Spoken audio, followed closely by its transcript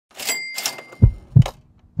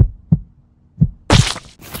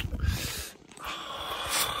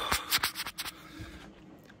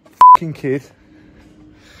fucking kid.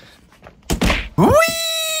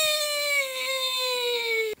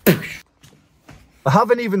 I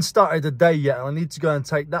haven't even started the day yet, and I need to go and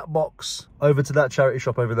take that box over to that charity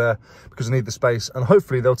shop over there because I need the space, and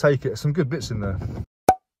hopefully they'll take it. Some good bits in there.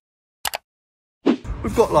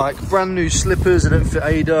 We've got like brand new slippers that don't fit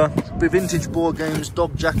Ada, vintage board games,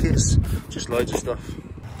 dog jackets, just loads of stuff.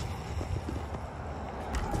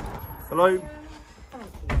 Hello.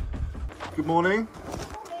 Good morning.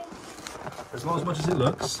 It's not as much as it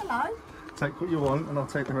looks. Hello. Take what you want and I'll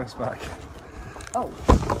take the rest back. Oh.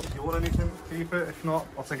 If you want anything, keep it. If not,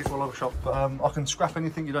 I'll take it to a local shop. But I can scrap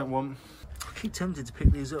anything you don't want. I keep tempted to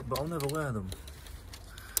pick these up, but I'll never wear them.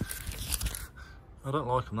 I don't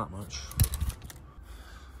like them that much.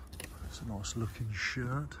 It's a nice looking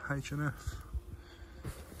shirt, H&F.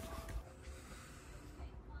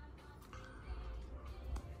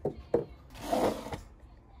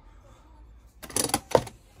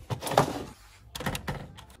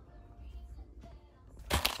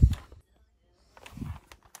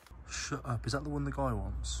 Shut up, is that the one the guy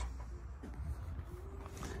wants?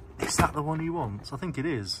 Is that the one he wants? I think it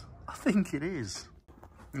is. I think it is.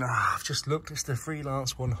 Nah, I've just looked, it's the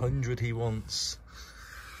Freelance 100 he wants.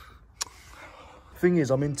 Thing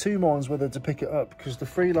is, I'm in two minds whether to pick it up because the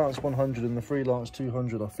Freelance 100 and the Freelance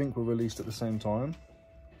 200 I think were released at the same time.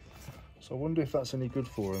 So I wonder if that's any good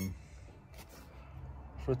for him.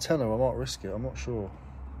 For a tenner, I might risk it, I'm not sure.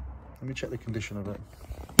 Let me check the condition of it.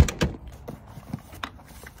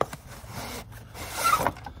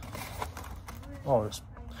 Oh, it's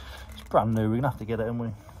brand new. We're gonna have to get it, aren't we?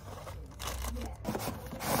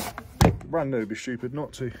 Brand new, it'd be stupid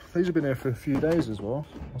not to. These have been here for a few days as well.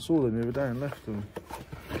 I saw them the other day and left them.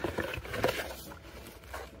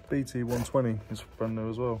 BT 120 is brand new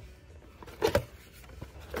as well.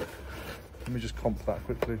 Let me just comp that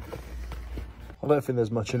quickly. I don't think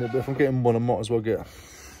there's much in it, but if I'm getting one, I might as well get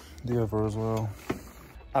the other as well.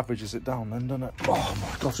 Averages it down then, doesn't it? Oh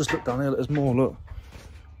my God, just look down here, there's more, look.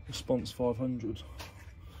 Response 500.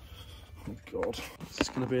 Oh God, is this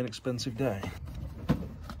going to be an expensive day?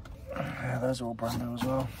 Yeah, those are all brand new as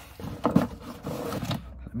well.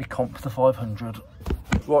 Let me comp the 500.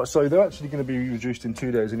 Right, so they're actually going to be reduced in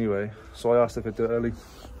 2 days anyway. So I asked if they'd do it early,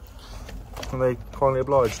 and they kindly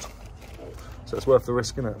obliged. So it's worth the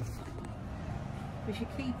risk, isn't it? We should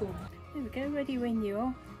keep them. There we go, ready when you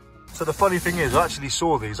are. So the funny thing is, I actually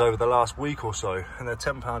saw these over the last week or so, and they're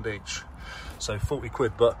 £10 each. So 40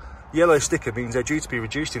 quid, but yellow sticker means they're due to be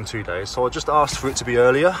reduced in 2 days. So I just asked for it to be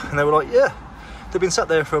earlier and they were like, yeah, they've been sat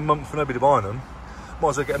there for a month for nobody buying them. Might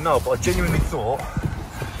as well get them now. But I genuinely thought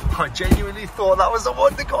that was the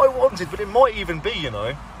one the guy wanted, but it might even be, you know,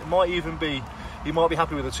 it might even be, he might be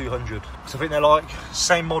happy with the 200. So I think they're like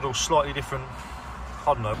same model, slightly different.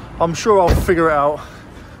 I don't know. I'm sure I'll figure it out.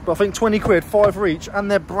 But I think 20 quid, 5 for each,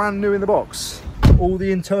 and they're brand new in the box. All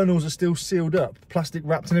the internals are still sealed up, plastic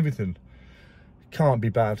wrapped and everything. Can't be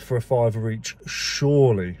bad for a £5 each,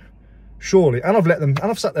 surely. Surely. And I've let them,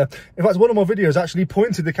 and I've sat there. In fact, one of my videos actually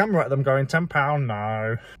pointed the camera at them going, £10,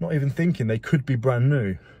 no. Not even thinking they could be brand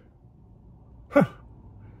new. Huh.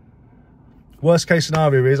 Worst case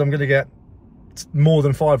scenario is I'm going to get more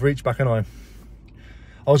than 5 each back, aren't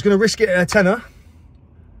I was going to risk it at a tenner.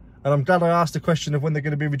 And I'm glad I asked the question of when they're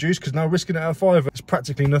going to be reduced, because now risking it at a £5, it's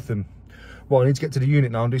practically nothing. Well, I need to get to the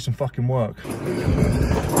unit now and do some fucking work.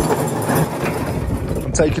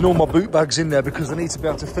 I'm taking all my boot bags in there because I need to be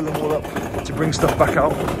able to fill them all up to bring stuff back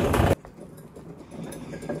out.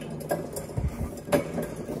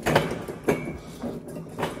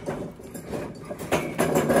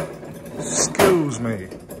 Excuse me.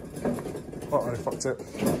 Uh-oh, fucked it.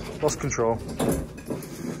 Lost control.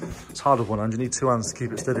 It's hard with one hand, you need 2 hands to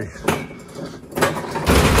keep it steady. Right,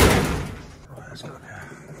 let's go here.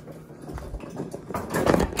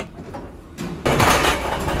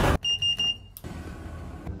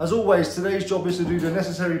 As always, today's job is to do the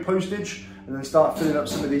necessary postage and then start filling up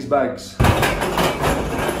some of these bags.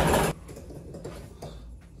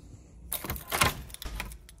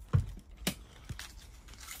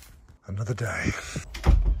 Another day.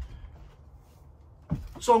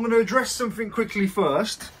 So I'm going to address something quickly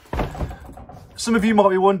first. Some of you might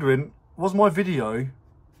be wondering, was my video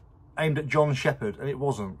aimed at John Shepherd? And it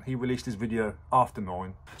wasn't. He released his video after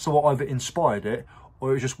mine. So I either inspired it or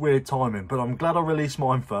it was just weird timing. But I'm glad I released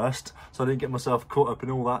mine first so I didn't get myself caught up in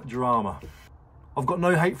all that drama. I've got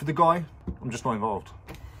no hate for the guy. I'm just not involved.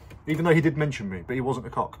 Even though he did mention me, but he wasn't a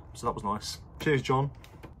cock. So that was nice. Cheers, John.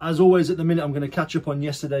 As always, at the minute, I'm going to catch up on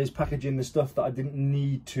yesterday's packaging, the stuff that I didn't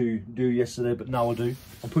need to do yesterday, but now I do.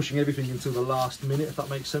 I'm pushing everything until the last minute, if that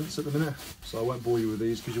makes sense at the minute. So I won't bore you with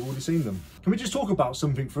these because you've already seen them. Can we just talk about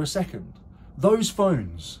something for a second? Those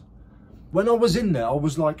phones. When I was in there, I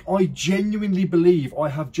was like, I genuinely believe I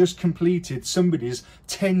have just completed somebody's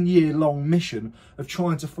 10-year-long mission of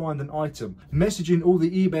trying to find an item, messaging all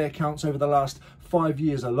the eBay accounts over the last 5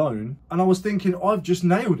 years alone. And I was thinking, I've just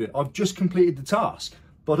nailed it. I've just completed the task.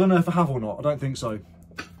 But I don't know if I have or not. I don't think so.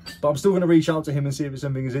 But I'm still going to reach out to him and see if it's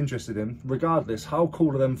something he's interested in. Regardless, how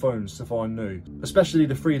cool are them phones to find new? Especially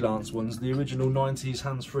the freelance ones, the original 90s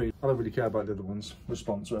hands-free. I don't really care about the other ones,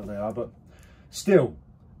 Response, whatever they are, but still,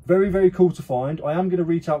 very, very cool to find. I am going to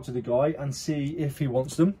reach out to the guy and see if he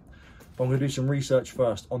wants them. But I'm going to do some research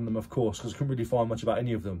first on them, of course, because I couldn't really find much about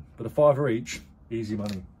any of them. But $5 each, easy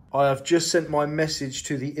money. I have just sent my message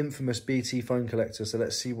to the infamous BT phone collector, so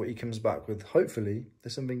let's see what he comes back with. Hopefully,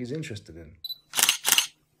 there's something he's interested in.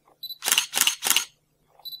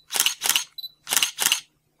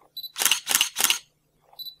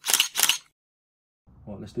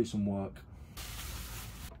 Right, let's do some work.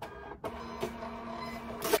 Oh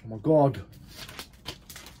my God.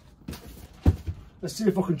 Let's see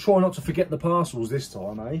if I can try not to forget the parcels this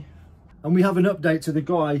time, eh? And we have an update to the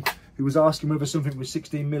guy who was asking whether something was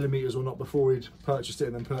 16mm or not before he'd purchased it,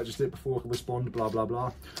 and then purchased it before I could respond, blah, blah,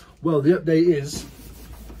 blah. Well, the update is,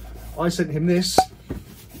 I sent him this,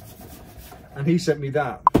 and he sent me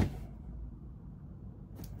that.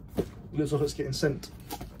 Looks like it's getting sent.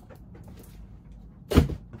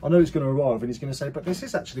 I know it's going to arrive, and he's going to say, but this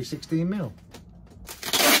is actually 16mm.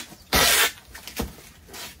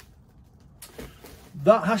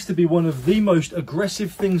 That has to be one of the most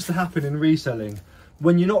aggressive things to happen in reselling.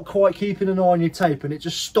 When you're not quite keeping an eye on your tape and it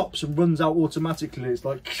just stops and runs out automatically. It's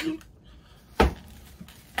like,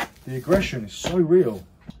 the aggression is so real.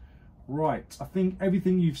 Right, I think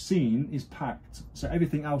everything you've seen is packed. So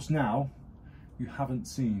everything else now, you haven't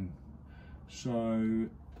seen. So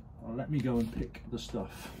let me go and pick the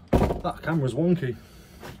stuff. That camera's wonky.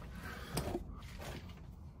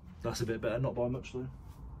 That's a bit better, not by much though.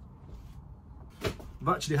 I've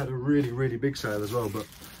actually had a really, really big sale as well, but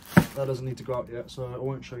that doesn't need to go out yet, so I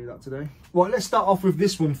won't show you that today. Right, let's start off with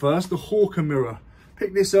this one first, the Hawker mirror.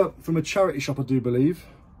 Picked this up from a charity shop, I do believe.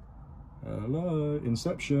 Hello,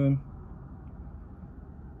 Inception.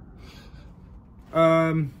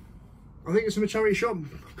 I think it's from a charity shop,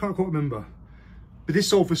 can't quite remember. But this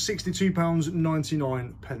sold for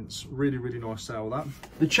 £62.99. Really, really nice sale, that.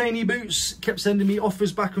 The Cheney boots kept sending me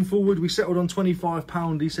offers back and forward. We settled on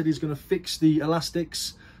 £25. He said he's going to fix the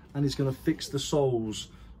elastics and he's going to fix the soles.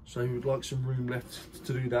 So he would like some room left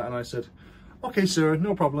to do that. And I said, okay, sir,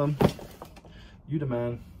 no problem. You the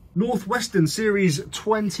man. Northwestern Series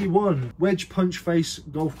 21 Wedge Punch Face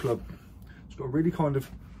Golf Club. It's got a really kind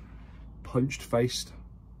of punched faced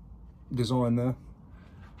design there.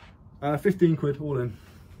 15 quid all in.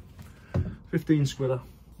 15 squidder.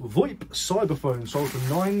 VoIP Cyberphone sold for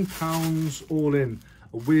 £9 all in.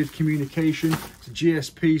 A weird communication. It's a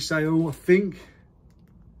GSP sale, I think.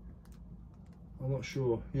 I'm not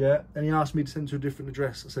sure. Yeah, and he asked me to send to a different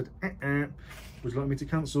address. I said, would you like me to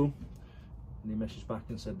cancel? And he messaged back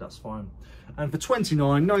and said, that's fine. And for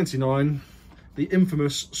 £29.99, the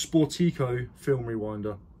infamous Sportico film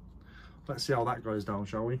rewinder. Let's see how that goes down,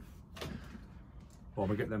 shall we? Well,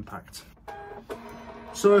 we'll get them packed.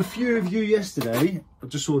 So a few of you yesterday, I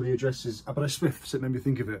just saw the addresses, but I Swift, so it made me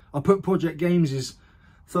think of it. I put Project Games'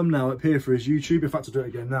 thumbnail up here for his YouTube. In fact, I'll do it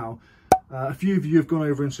again now. A few of you have gone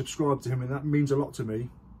over and subscribed to him, and that means a lot to me.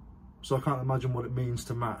 So I can't imagine what it means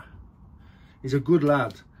to Matt. He's a good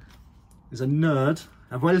lad. He's a nerd,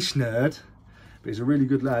 a Welsh nerd, but he's a really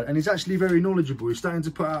good lad. And he's actually very knowledgeable. He's starting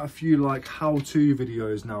to put out a few like how-to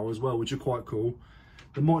videos now as well, which are quite cool.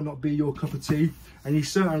 They might not be your cup of tea, and he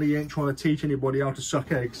certainly ain't trying to teach anybody how to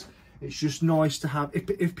suck eggs. It's just nice to have,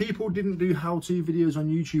 if people didn't do how-to videos on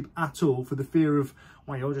YouTube at all for the fear of,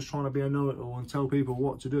 well, you're just trying to be a know-it-all and tell people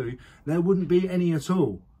what to do, there wouldn't be any at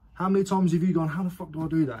all. How many times have you gone, how the fuck do I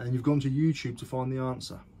do that? And you've gone to YouTube to find the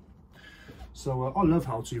answer. So I love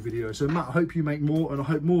how-to videos. So Matt, I hope you make more, and I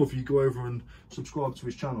hope more of you go over and subscribe to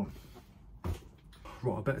his channel.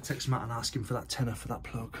 Right, I better text Matt and ask him for that tenner for that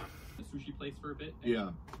plug. Sushi place for a bit. Yeah.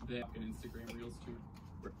 They have an Instagram reels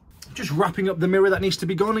too. Just wrapping up the mirror that needs to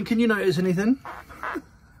be gone, and can you notice anything?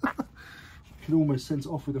 I could almost send it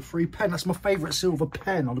off with a free pen. That's my favourite silver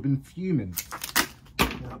pen. I'd have been fuming.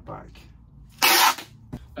 Get that back.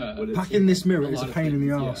 Packing this mirror is a pain in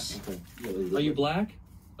the arse. Yeah. Okay. Are you black?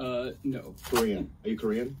 No. Korean. Are you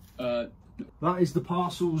Korean? No. That is the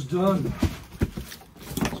parcels done.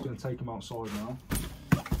 Just going to take them outside now.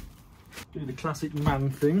 Do the classic man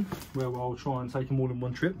thing, where I'll try and take them all in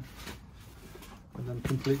one trip, and then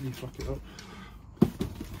completely fuck it up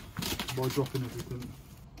by dropping everything.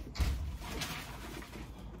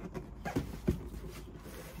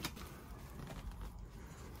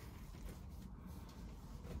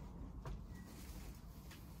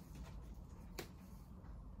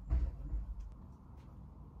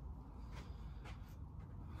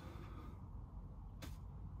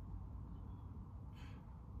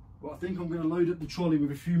 Well, I think I'm going to load up the trolley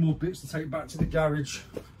with a few more bits to take back to the garage.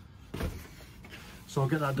 So I'll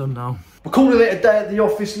get that done now. We're calling it a day at the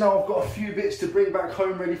office now. I've got a few bits to bring back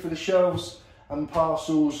home ready for the shelves and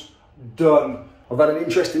parcels done. I've had an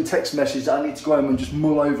interesting text message that I need to go home and just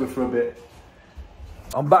mull over for a bit.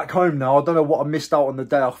 I'm back home now. I don't know what I missed out on the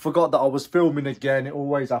day. I forgot that I was filming again. It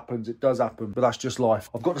always happens. It does happen, but that's just life.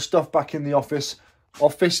 I've got the stuff back in the office.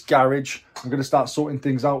 Garage. I'm going to start sorting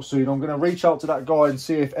things out soon. I'm going to reach out to that guy and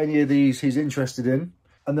see if any of these he's interested in.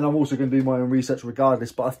 And then I'm also going to do my own research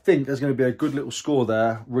regardless. But I think there's going to be a good little score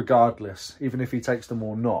there regardless, even if he takes them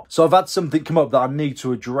or not. So I've had something come up that I need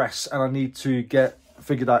to address and I need to get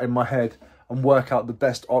figured out in my head and work out the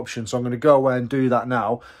best option. So I'm going to go away and do that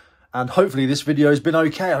now. And hopefully this video has been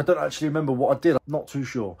okay. I don't actually remember what I did. I'm not too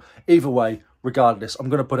sure. Either way, regardless, I'm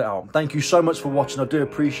going to put it out. Thank you so much for watching. I do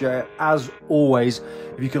appreciate it. As always,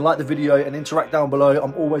 if you can like the video and interact down below,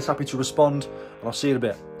 I'm always happy to respond. And I'll see you in a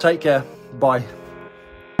bit. Take care. Bye.